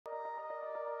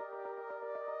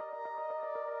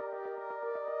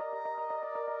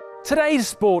Today's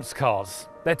sports cars,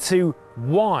 they're too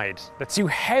wide, they're too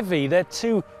heavy, they're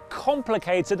too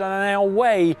complicated, and they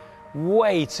are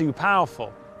way too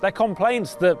powerful. They're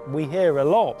complaints that we hear a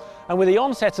lot. And with the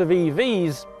onset of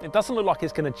EVs, it doesn't look like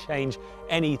it's going to change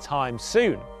anytime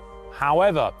soon.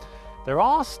 However, there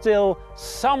are still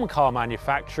some car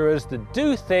manufacturers that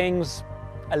do things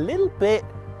a little bit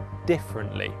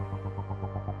differently.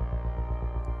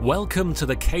 Welcome to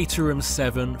the Caterham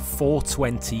 7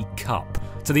 420 Cup.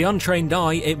 To the untrained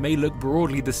eye, it may look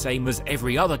broadly the same as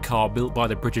every other car built by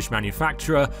the British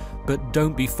manufacturer, but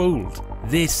don't be fooled.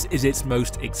 This is its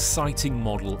most exciting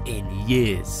model in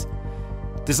years.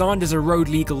 Designed as a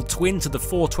road-legal twin to the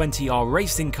 420R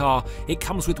racing car, it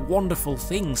comes with wonderful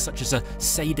things such as a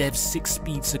Sadev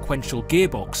 6-speed sequential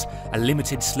gearbox, a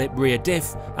limited slip rear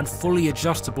diff, and fully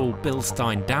adjustable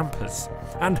Bilstein dampers.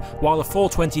 And while the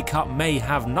 420 Cup may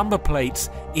have number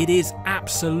plates, it is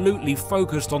absolutely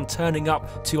focused on turning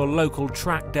up to your local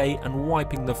track day and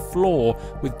wiping the floor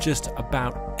with just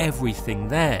about everything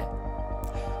there.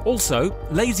 Also,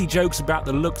 lazy jokes about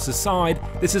the looks aside,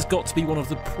 this has got to be one of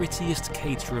the prettiest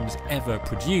Caterhams ever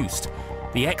produced.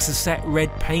 The Exocet red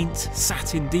paint,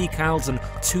 satin decals and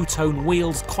two-tone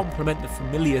wheels complement the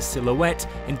familiar silhouette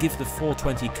and give the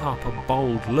 420 Cup a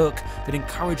bold look that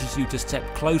encourages you to step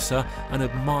closer and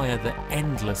admire the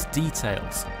endless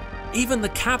details. Even the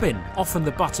cabin, often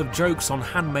the butt of jokes on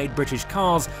handmade British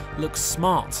cars, looks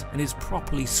smart and is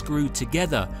properly screwed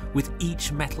together, with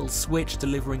each metal switch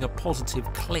delivering a positive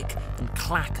click and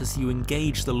clack as you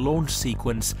engage the launch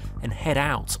sequence and head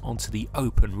out onto the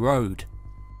open road.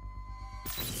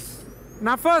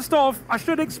 Now, first off, I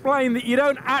should explain that you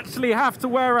don't actually have to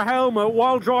wear a helmet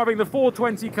while driving the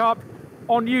 420 Cup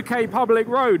on UK public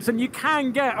roads, and you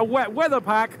can get a wet weather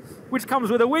pack which comes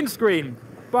with a windscreen.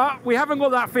 But we haven't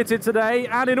got that fitted today,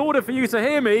 and in order for you to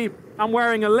hear me, I'm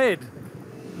wearing a lid.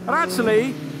 And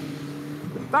actually,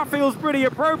 that feels pretty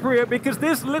appropriate because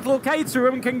this little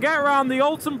Caterham can get around the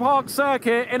Alton Park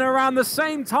circuit in around the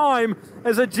same time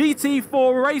as a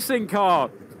GT4 racing car.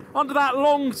 Under that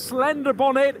long, slender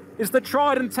bonnet is the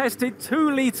tried and tested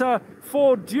 2-litre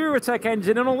Ford Duratec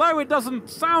engine, and although it doesn't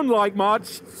sound like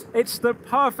much, it's the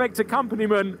perfect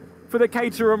accompaniment for the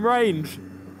Caterham range.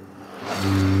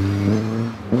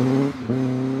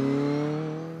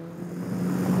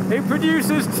 It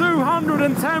produces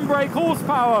 210 brake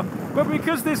horsepower, but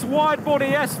because this wide-body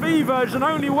SV version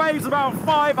only weighs about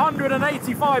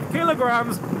 585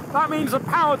 kilograms, that means a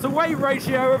power-to-weight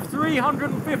ratio of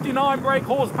 359 brake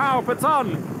horsepower per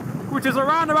tonne, which is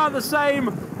around about the same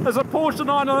as a Porsche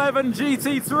 911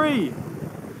 GT3.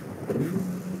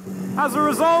 As a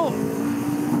result,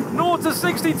 0 to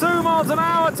 62 miles an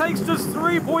hour takes just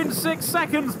 3.6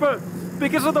 seconds, but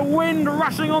because of the wind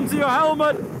rushing onto your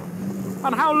helmet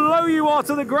and how low you are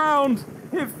to the ground,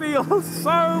 it feels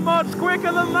so much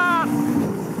quicker than that.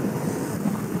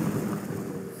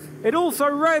 It also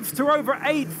revs to over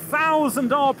 8,000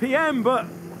 RPM, but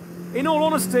in all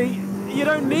honesty, you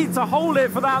don't need to hold it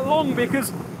for that long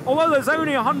because although there's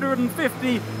only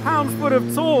 150 pounds-foot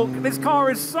of torque, this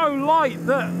car is so light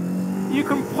that you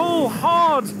can pull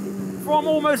hard from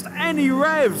almost any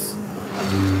revs.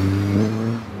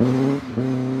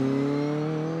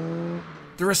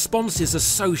 The responses are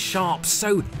so sharp,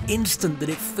 so instant that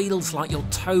it feels like your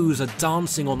toes are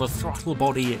dancing on the throttle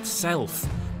body itself.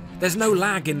 There's no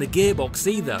lag in the gearbox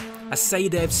either. A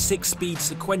Sadev 6-speed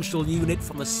sequential unit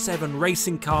from the 7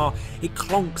 racing car, it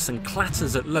clonks and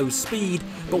clatters at low speed,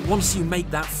 but once you make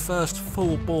that first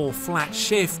full-bore flat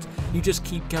shift, you just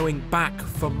keep going back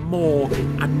for more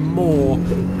and more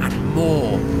and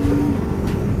more.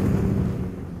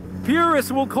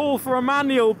 Purists will call for a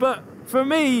manual, but for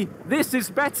me, this is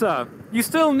better. You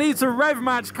still need to rev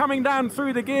match coming down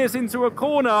through the gears into a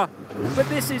corner, but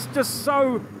this is just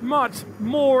so much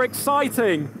more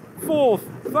exciting. Fourth,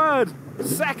 third,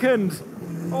 second.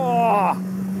 Oh,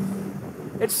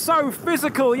 it's so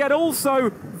physical, yet also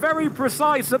very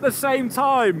precise at the same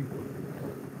time.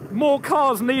 More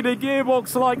cars need a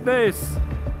gearbox like this.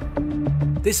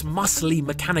 This muscly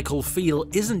mechanical feel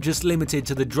isn't just limited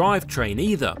to the drivetrain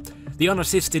either. The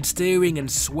unassisted steering and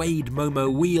suede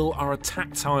Momo wheel are a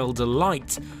tactile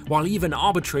delight, while even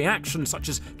arbitrary action such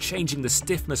as changing the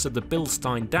stiffness of the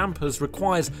Bilstein dampers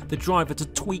requires the driver to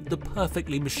tweak the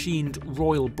perfectly machined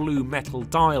royal blue metal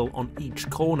dial on each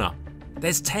corner.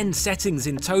 There's 10 settings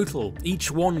in total, each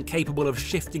one capable of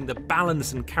shifting the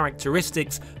balance and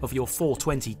characteristics of your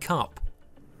 420 Cup.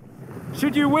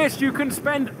 Should you wish, you can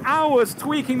spend hours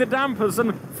tweaking the dampers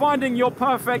and finding your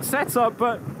perfect setup,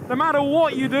 but no matter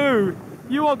what you do,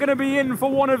 you are going to be in for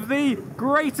one of the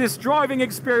greatest driving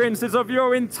experiences of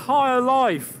your entire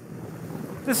life.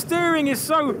 The steering is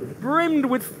so brimmed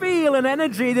with feel and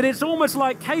energy that it's almost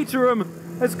like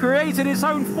Caterham has created its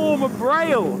own form of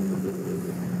braille.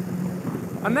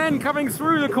 And then coming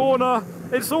through the corner,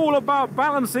 it's all about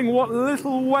balancing what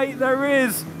little weight there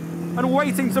is and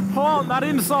waiting to plant that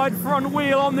inside front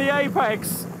wheel on the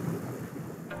apex.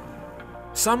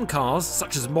 Some cars,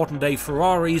 such as modern-day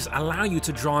Ferraris, allow you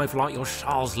to drive like you're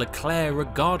Charles Leclerc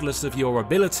regardless of your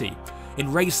ability.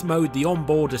 In race mode, the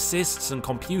onboard assists and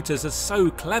computers are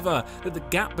so clever that the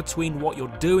gap between what you're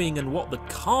doing and what the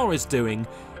car is doing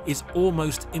is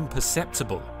almost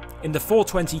imperceptible. In the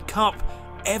 420 Cup,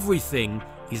 everything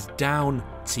is down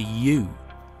to you.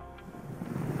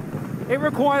 It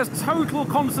requires total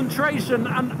concentration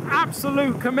and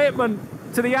absolute commitment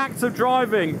to the act of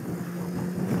driving.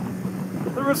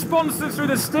 The responses through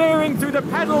the steering, through the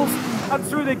pedals, and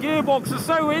through the gearbox are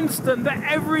so instant that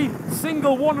every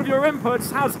single one of your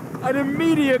inputs has an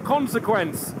immediate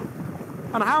consequence.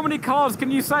 And how many cars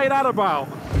can you say that about?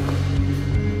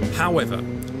 However,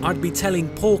 I'd be telling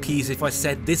porkies if I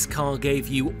said this car gave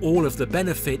you all of the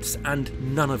benefits and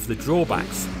none of the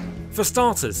drawbacks. For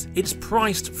starters, it's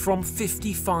priced from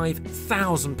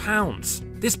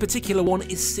 £55,000. This particular one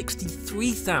is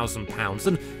 £63,000,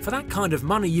 and for that kind of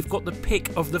money you've got the pick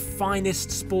of the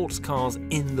finest sports cars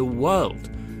in the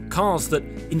world. Cars that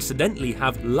incidentally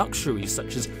have luxuries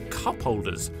such as cup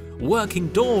holders, working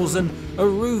doors and a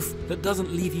roof that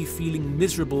doesn't leave you feeling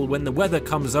miserable when the weather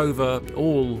comes over,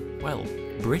 all, well,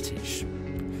 British.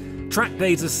 Track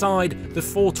days aside, the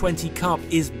 420 Cup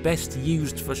is best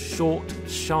used for short,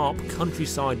 sharp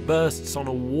countryside bursts on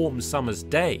a warm summer's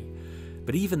day.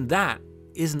 But even that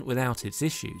isn't without its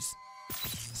issues.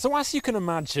 So as you can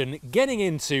imagine, getting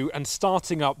into and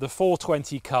starting up the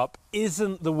 420 Cup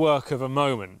isn't the work of a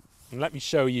moment. And let me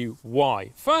show you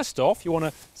why. First off, you want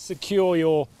to secure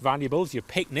your valuables, your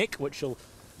picnic, which you'll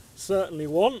certainly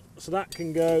want. So that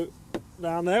can go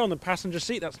down there on the passenger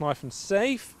seat, that's nice and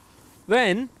safe.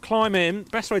 Then climb in.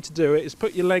 Best way to do it is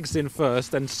put your legs in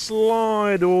first, then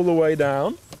slide all the way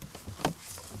down,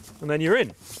 and then you're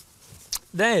in.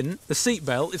 Then the seat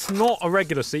belt, it's not a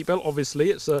regular seat belt, obviously,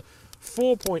 it's a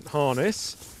 4-point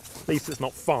harness, at least it's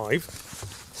not 5.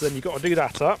 So then you've got to do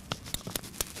that up,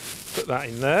 put that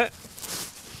in there,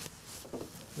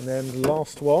 and then the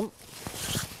last one,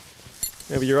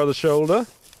 over your other shoulder,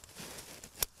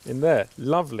 in there,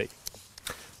 lovely.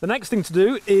 The next thing to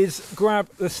do is grab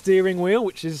the steering wheel,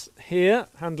 which is here,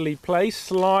 handily placed,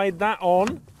 slide that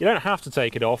on. You don't have to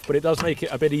take it off, but it does make it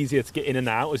a bit easier to get in and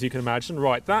out, as you can imagine.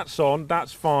 Right, that's on,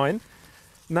 that's fine.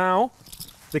 Now,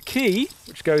 the key,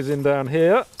 which goes in down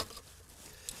here,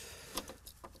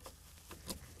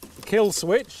 the kill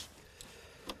switch,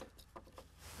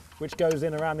 which goes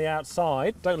in around the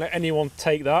outside. Don't let anyone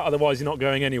take that, otherwise you're not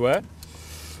going anywhere.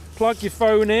 Plug your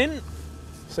phone in,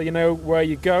 so you know where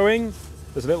you're going.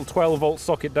 There's a little 12-volt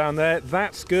socket down there,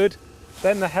 that's good.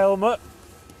 Then the helmet,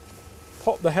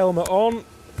 pop the helmet on.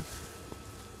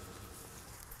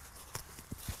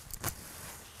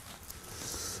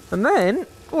 And then,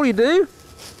 all you do,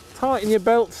 tighten your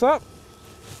belts up,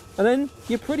 and then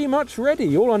you're pretty much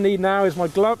ready. All I need now is my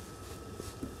gloves.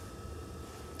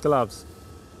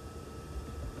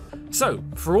 So,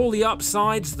 for all the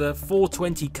upsides, the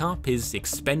 420 Cup is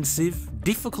expensive,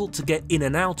 difficult to get in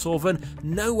and out of, and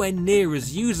nowhere near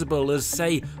as usable as,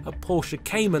 say, a Porsche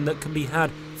Cayman that can be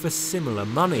had for similar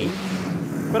money.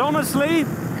 But honestly,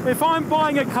 if I'm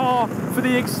buying a car for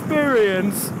the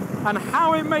experience and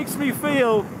how it makes me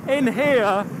feel in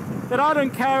here, then I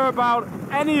don't care about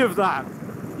any of that.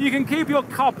 You can keep your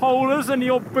cup holders and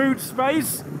your boot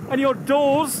space and your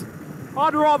doors.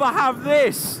 I'd rather have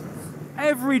this.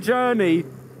 Every journey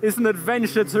is an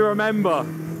adventure to remember.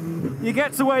 You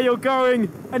get to where you're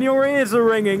going and your ears are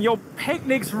ringing, your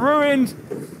picnic's ruined,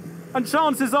 and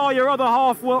chances are your other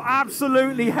half will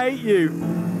absolutely hate you.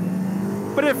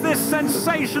 But if this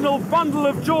sensational bundle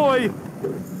of joy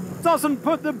doesn't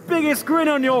put the biggest grin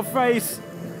on your face,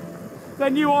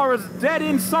 then you are as dead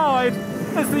inside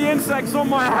as the insects on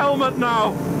my helmet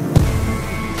now.